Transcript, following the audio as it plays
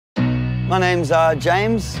My name's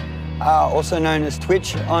James, also known as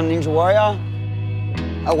Twitch on Ninja Warrior.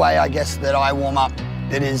 A way, I guess, that I warm up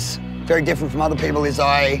that is very different from other people is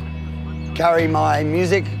I carry my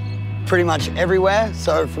music pretty much everywhere.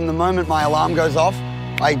 So from the moment my alarm goes off,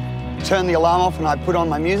 I turn the alarm off and I put on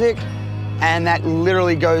my music, and that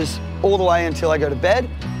literally goes all the way until I go to bed.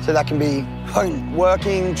 So that can be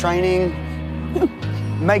working, training,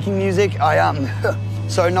 making music.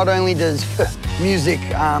 So not only does music,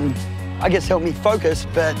 I guess, help me focus,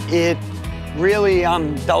 but it really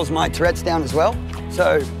dulls my Tourette's down as well.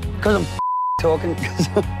 So because I'm talking,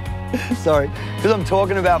 because I'm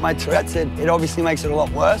talking about my Tourette's, it obviously makes it a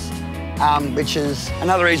lot worse, which is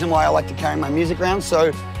another reason why I like to carry my music around.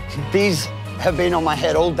 So these have been on my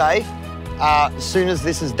head all day. As soon as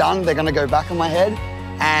this is done, they're gonna go back on my head,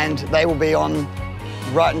 and they will be on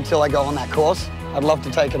right until I go on that course. I'd love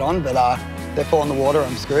to take it on, but they fall in the water,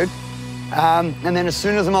 I'm screwed. And then as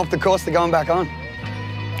soon as I'm off the course, they're going back on.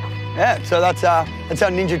 Yeah, so that's how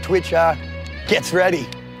Ninja Twitch gets ready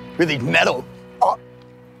with his metal. Oh.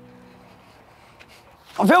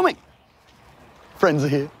 I'm filming. Friends are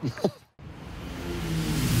here.